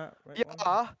 Was that the not right one?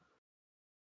 Yeah.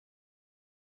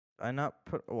 I not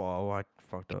put. Whoa, I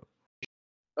fucked up.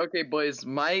 Okay, boys.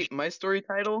 My story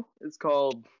title is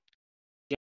called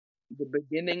 "The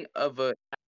Beginning of a."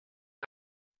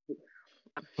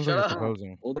 Sounds Shut like you're up.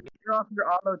 proposing. Turn off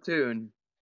your auto tune.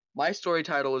 My story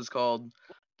title is called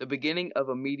 "The Beginning of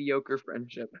a Mediocre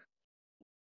Friendship."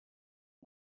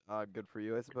 Good for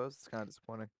you, I suppose. It's kind of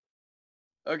disappointing.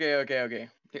 Okay.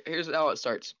 Here's how it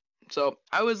starts. So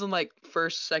I was in like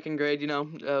first, second grade. You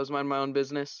know, I was minding my own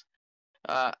business.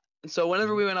 So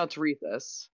whenever we went out to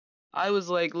recess, I was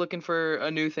like looking for a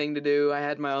new thing to do. I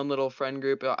had my own little friend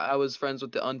group. I was friends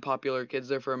with the unpopular kids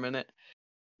there for a minute.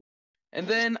 And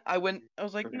then I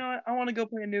was like, you know what? I want to go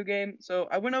play a new game. So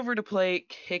I went over to play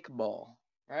kickball,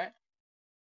 right?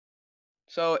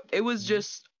 So it was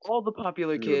just all the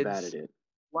popular You were bad kids at it.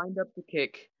 lined up to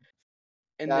kick,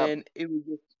 and Yep. then it was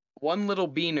just one little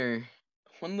beaner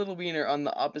on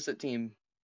the opposite team.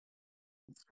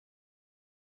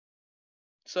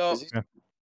 So Is he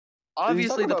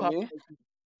obviously talking the about me?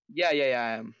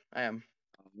 yeah, I am.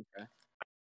 Okay.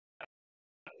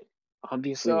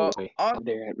 Obviously, So Roy, obviously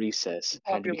there at recess, the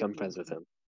had to popular become kids. friends with him.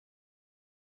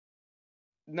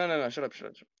 No, shut up.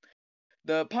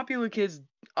 The popular kids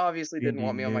obviously In didn't the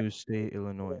want me on my new state,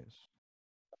 Illinois.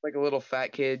 like a little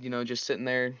fat kid, you know, just sitting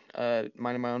there,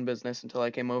 minding my own business until I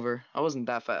came over. I wasn't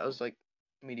that fat. I was like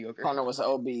mediocre. Connor was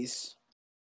obese.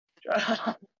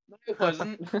 No, it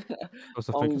wasn't. That's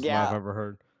the fakest laugh I've ever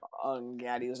heard.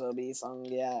 God, he was obese.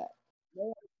 Yeah.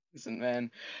 Listen, man.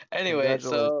 Anyway,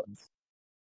 so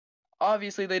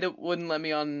obviously they wouldn't let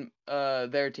me on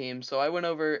their team, so I went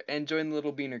over and joined the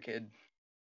little beaner kid,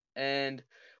 and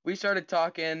we started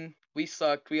talking. We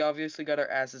sucked. We obviously got our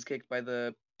asses kicked by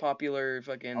the popular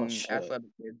fucking shit. athletic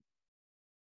kid.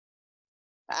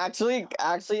 Actually,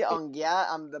 yeah,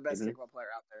 I'm the best Mhm. kickball player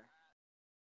out there.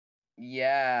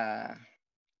 Yeah,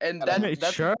 and Gotta Make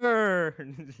that's sure.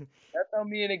 that's how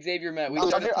me and Xavier met. We No,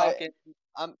 started dude, talking.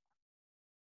 I'm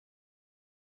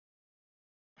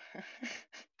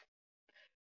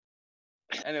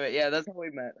Anyway, yeah, that's how we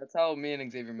met. That's how me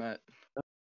and Xavier met.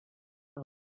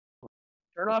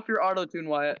 Turn off your auto tune,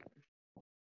 Wyatt.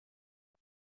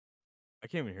 I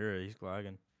can't even hear it. He's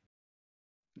lagging.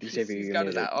 Xavier, He's you're got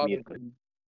his muted. auto. Mute.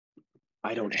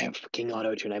 I don't have King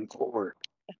Auto Tune. I'm poor.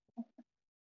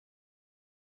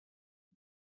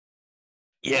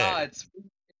 Nah, it's the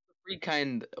free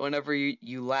kind. Whenever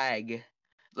you lag, it's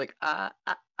like uh.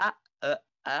 You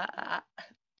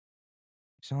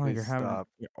sound like Please you're having stop.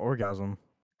 an orgasm.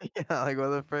 Yeah, like what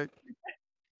the frick?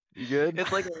 You good?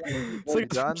 It's like It's You like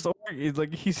his done? first it's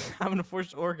like he's having a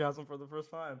forced orgasm for the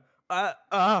first time. Ah.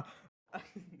 ah,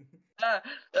 ah,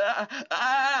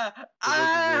 ah, So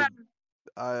ah.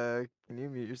 that's can you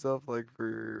mute yourself like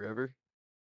forever?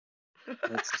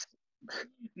 That's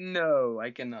No,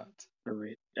 I cannot.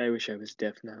 alright. I wish I was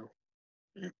deaf now.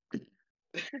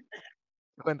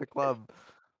 Join the club.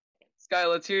 Sky,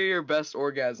 let's hear your best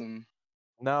orgasm.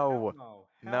 No, No.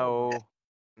 no,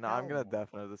 no. I'm Hell gonna no.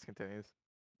 definitely this continues.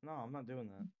 No, I'm not doing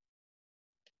that.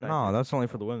 Thank No, you. that's only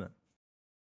for the women.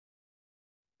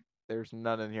 There's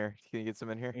none in here. Can you get some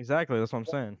in here? Exactly, that's what I'm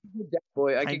saying. Dat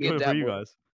boy, I I could do get it for that you boy.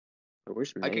 guys. But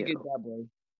where's I could get Mayo? that boy.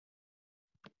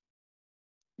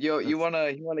 Yo, you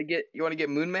That's- wanna get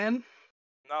Moon Man?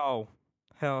 No.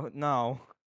 Hell no.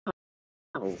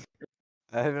 Oh,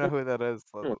 I don't know who that is.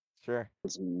 Oh. Sure.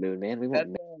 it's Moon Man. We That's,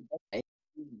 want that's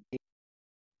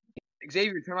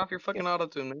Xavier, turn off your fucking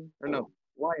autotune, man. Or no,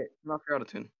 Wyatt, turn off your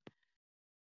autotune.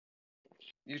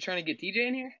 You trying to get TJ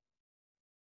in here?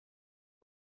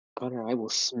 Connor. I will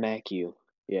smack you.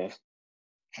 Yeah.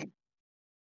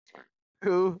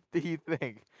 Who do you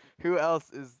think? Who else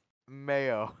is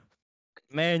Mayo?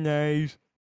 Mayonnaise.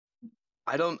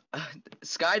 I don't.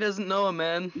 Sky doesn't know him,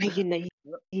 man. Mayonnaise.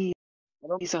 I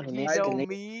don't He's on Did an he Sky know escalator.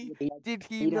 me? Did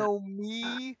he Eat up. know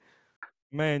me?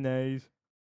 Mayonnaise.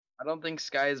 I don't think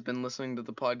Sky has been listening to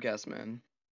the podcast, man.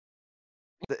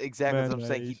 Exactly what I'm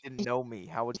saying. He Mayonnaise. didn't know me.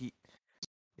 How would he?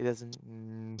 He doesn't.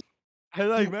 I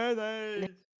like mayonnaise.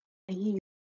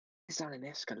 He's on an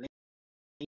escalator.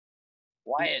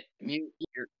 Wyatt, mute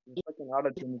your fucking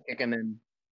autotune is kicking in.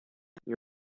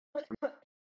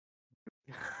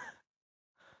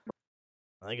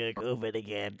 I got COVID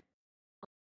again.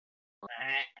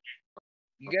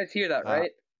 You guys hear that, Uh,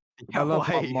 right? Yeah, I love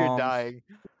hot Wyatt, you're moms. dying.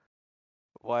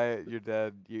 Wyatt, you're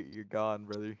dead. You're gone,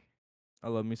 brother. I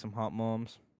love me some hot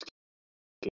moms.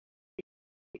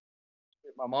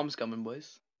 My mom's coming,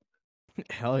 boys.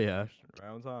 Hell yeah. Right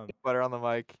on time. Butter on the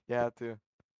mic. Yeah, too.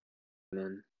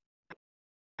 Then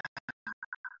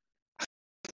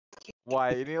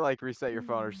Wyatt, you need to like reset your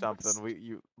phone or something.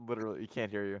 You literally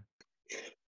can't hear you.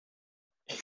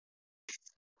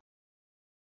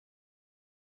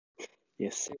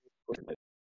 yes.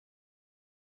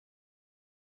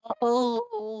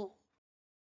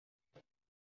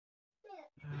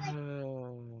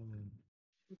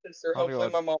 Sister, How do hopefully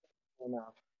I- my mom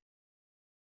now.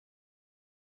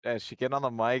 Yeah, she get on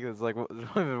the mic. It's like what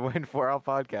we've been waiting for our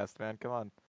podcast, man. Come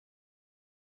on.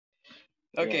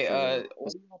 Okay, Yeah,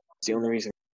 it's the only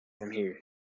reason I'm here.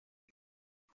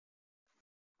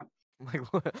 Like,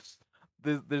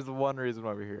 there's one reason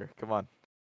why we're here. Come on.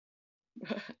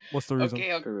 What's the reason?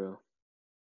 okay, For real.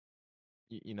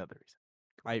 You know the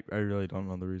reason. I really don't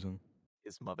know the reason.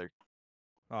 His mother.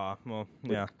 Ah, well,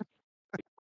 yeah.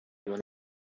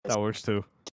 That works too.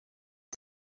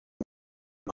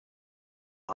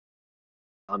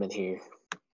 I'm in here.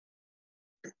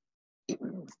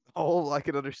 All I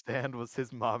could understand was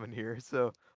his mom in here.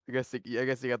 So I guess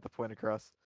you got the point across.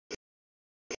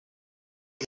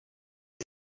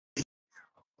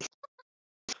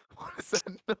 What is that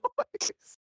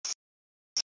noise?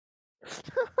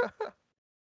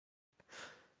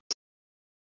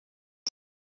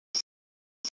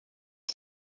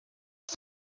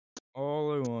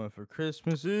 All I want for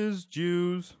Christmas is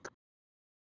Jews.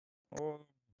 All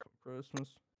for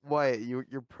Christmas. Wyatt, you're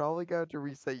probably going to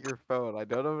reset your phone. I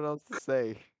don't know what else to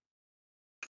say.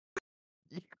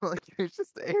 Like there's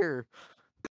just air.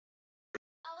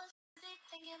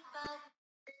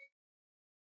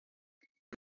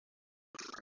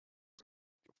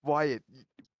 Wyatt,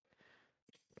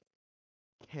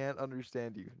 can't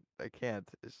understand you. I can't.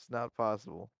 It's just not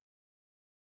possible.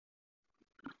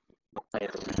 I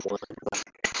have one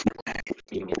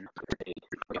being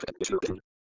in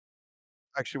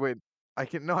Actually, wait. I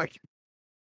can no. I can.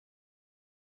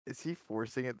 Is he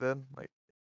forcing it then? Like,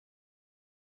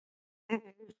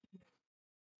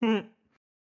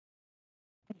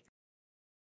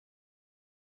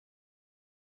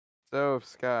 so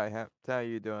Sky, how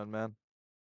you doing, man?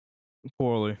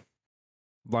 Poorly.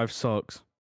 Life sucks.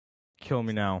 Kill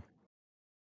me now.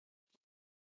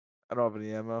 I don't have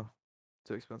any ammo.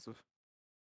 Too expensive.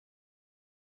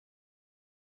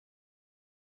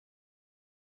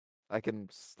 I can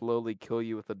slowly kill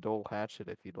you with a dull hatchet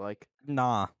if you'd like.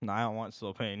 Nah, I don't want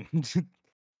slow pain.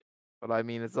 But I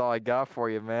mean, it's all I got for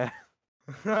you, man.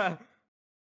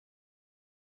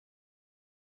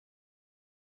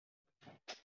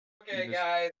 Okay, just-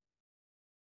 guys.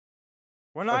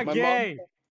 We're Like not my mom. gay.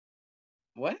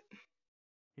 What?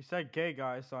 He said gay,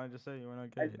 guys, so I just said we're not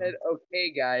gay. I you know? said,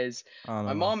 okay, guys. I don't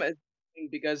My know. mom is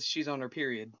because she's on her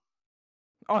period.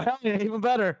 Oh hell yeah, even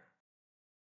better.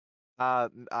 You do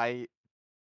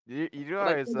But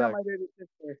I realize, can tell my baby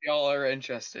sister if y'all are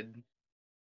interested.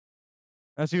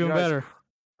 That's you even realize better.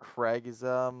 Craig is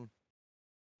in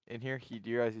here. Do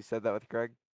you realize he said that with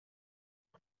Craig?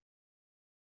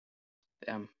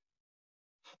 Damn.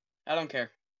 I don't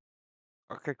care.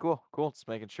 Okay, cool. Just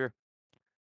making sure.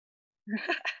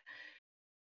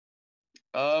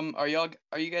 Are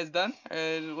you guys done?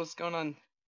 What's going on?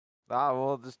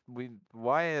 Well,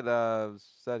 Wyatt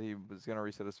said he was gonna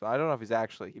reset his phone. I don't know if he's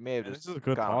actually. He may have Man, just this is a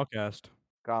good gone podcast.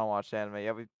 and watched anime.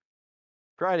 Yeah, we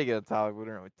tried to get a topic. We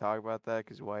didn't really talk about that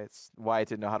because Wyatt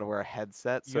didn't know how to wear a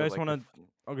headset. You So guys like, want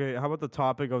to? Okay, how about the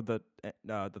topic of the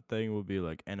thing will be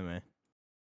like anime,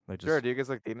 like just sure. Do you guys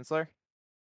like Demon Slayer?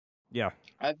 yeah.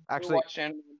 I've never Actually- watched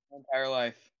anime my entire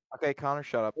life. Okay, Connor,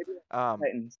 shut up. Maybe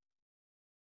Titans.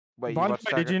 Wait, you By the watched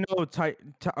way, did Tiger? you know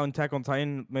Attack on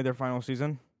Titan made their final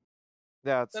season?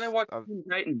 Yeah, it's. Then I watched Teen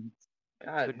Titans.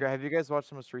 God. Have you guys watched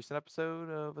the most recent episode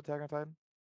of Attack on Titan?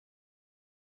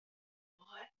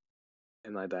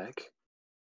 Am I back?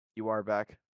 You are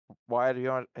back. Wyatt,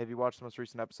 have you watched the most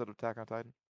recent episode of Attack on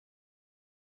Titan?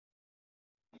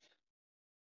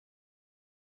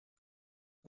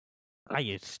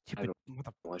 You stupid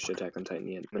mother. Watched Attack on Titan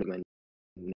yet? When my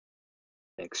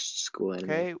next school anime.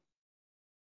 Okay.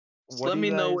 Just What let do me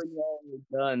you know guys- when y'all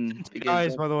are done. Because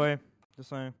Guys, by the way, just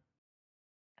saying.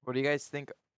 What do you guys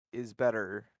think is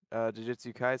better,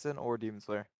 Jujutsu Kaisen or Demon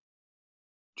Slayer?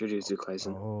 Jujutsu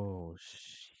Kaisen. Oh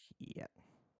shit.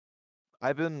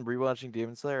 I've been rewatching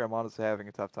Demon Slayer. I'm honestly having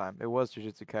a tough time. It was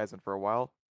Jujutsu Kaisen for a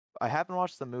while. I haven't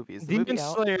watched the movie. Is the Demon movie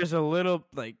out? Slayer is a little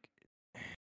like.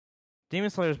 Demon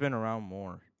Slayer's been around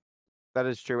more. That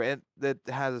is true. It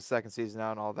has a second season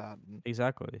now and all that.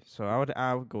 Exactly. So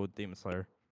I would go with Demon Slayer.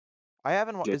 I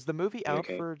haven't. J- Is the movie out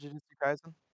JK. for Jujutsu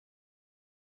Kaisen?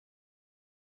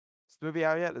 Is the movie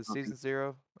out yet? Is season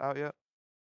 0 out yet?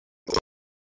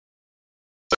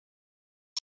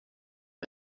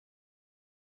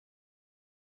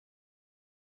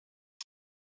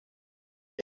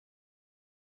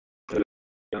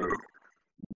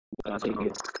 I think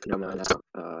it's coming out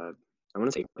now. I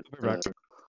want to say. Be back.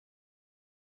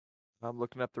 I'm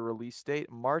looking up the release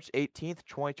date, March 18th,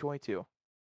 2022.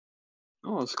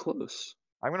 Oh, it's close.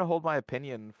 I'm gonna hold my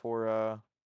opinion for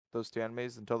those two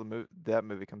animes until that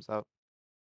movie comes out,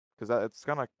 because it's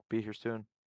gonna be here soon.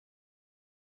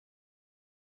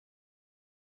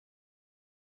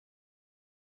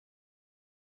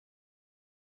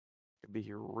 It'll be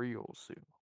here real soon.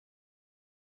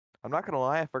 I'm not gonna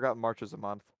lie, I forgot March is a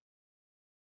month.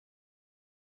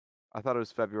 I thought it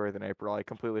was February then April. I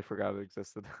completely forgot it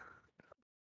existed.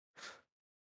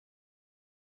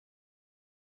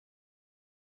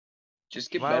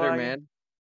 just get Am I better, lying? man.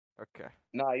 Okay.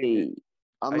 Nah, you Hey,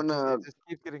 I'm It gonna just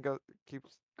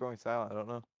keeps going silent. I don't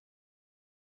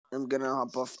know.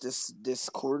 hop off this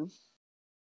Discord.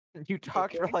 You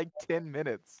talked for Okay. like 10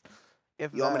 minutes.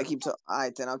 If You want me that. to keep talking?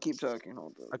 Alright, then I'll keep talking.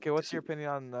 Hold on. Okay, what's your opinion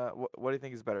on what do you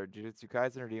think is better, Jujutsu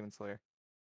Kaisen or Demon Slayer?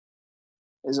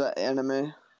 Is that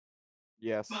anime?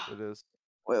 Yes, it is.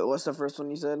 Wait, what's the first one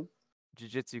you said?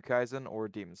 Jujutsu Kaisen or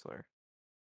Demon Slayer?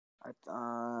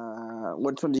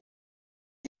 Which one do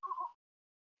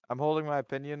I'm holding my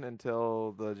opinion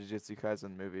until the Jujutsu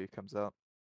Kaisen movie comes out.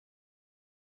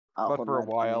 I'll But hold for a my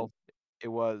opinion. while, it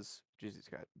was Jujutsu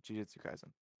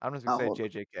Kaisen. I'm just gonna I'll say hold-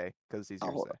 JJK because it's easier I'll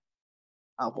to hold- say.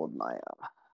 I'll hold my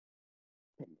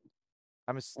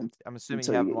I'm assuming until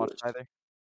you haven't you watched wish. either.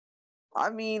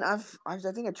 I mean, I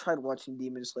think I tried watching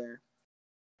Demon Slayer.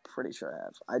 Pretty sure I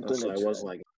have. I think Also, I I was tried.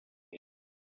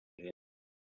 like.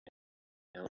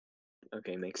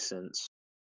 Okay, makes sense.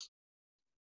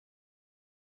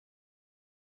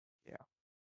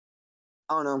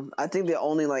 I don't know. I think the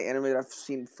only like anime that I've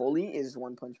seen fully is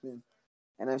One Punch Man,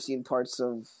 and I've seen parts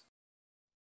of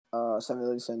Seven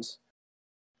Deadly Sins,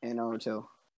 and Naruto,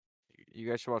 You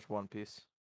guys should watch One Piece.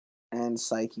 and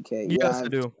Psyche K. Yes, I I've,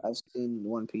 do. I've seen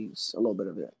One Piece, a little bit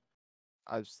of it.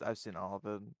 I've seen all of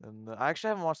it, and I actually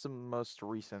haven't watched the most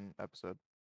recent episode.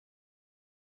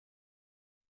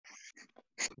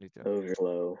 Me too.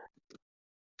 Overflow.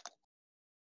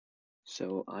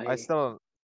 So I still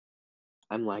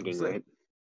I'm lagging, So- right?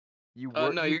 you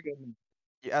were no, you, you're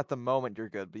good. at the moment you're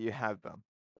good, but you have been.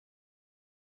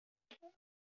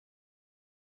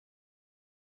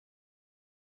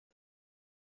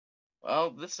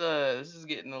 Well, this is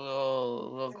getting a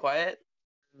little quiet.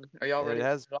 Are y'all It ready?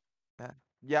 has.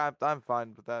 Yeah, I'm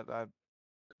fine with that.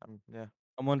 Yeah.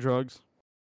 I'm on drugs.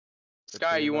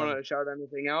 Sky, you, you want man. to shout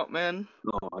anything out, man?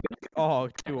 Oh,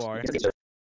 you are. All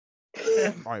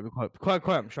right, be quiet. Quiet.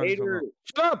 I'm shutting something Hater. up.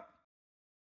 Shut up.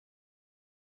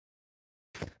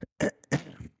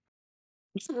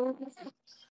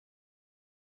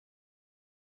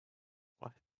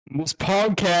 This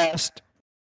podcast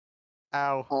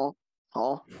Ow.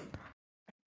 Huh?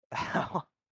 Ow.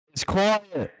 is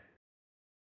quiet.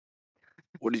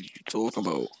 What did you talk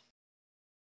about?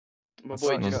 My That's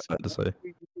boy not just bad to say.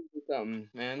 something,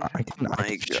 man. I can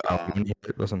My shout even hear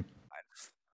it. Listen.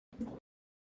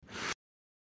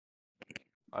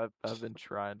 I've been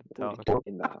trying to What are talk. you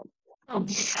talking about? What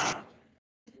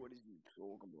did you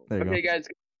talk about? There you Okay, go. guys,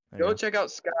 There you go go. check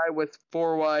out Sky with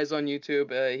 4Ys on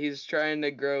YouTube. He's trying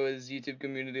to grow his YouTube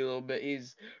community a little bit.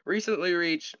 He's recently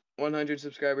reached 100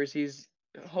 subscribers. He's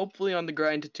hopefully on the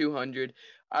grind to 200.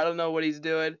 I don't know what he's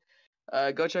doing.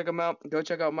 Go check him out. Go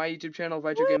check out my YouTube channel,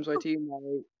 Vitro Games YT, my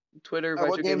Twitter, What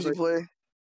Vitro games Games you YT, play?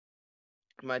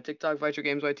 my TikTok, Vitro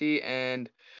Games YT, and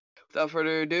without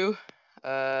further ado,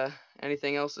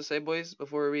 anything else to say, boys,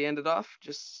 before we end it off?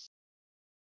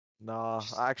 Nah,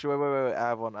 actually, wait. I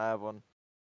have one. I'll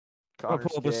Connor's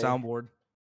pull up a gay. soundboard.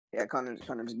 Yeah,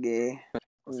 Connor's gay.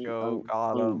 Let's go.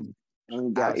 Got him.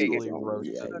 Got Okay, Absolutely you.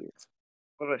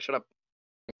 roasted. Shut up.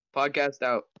 Podcast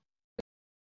out.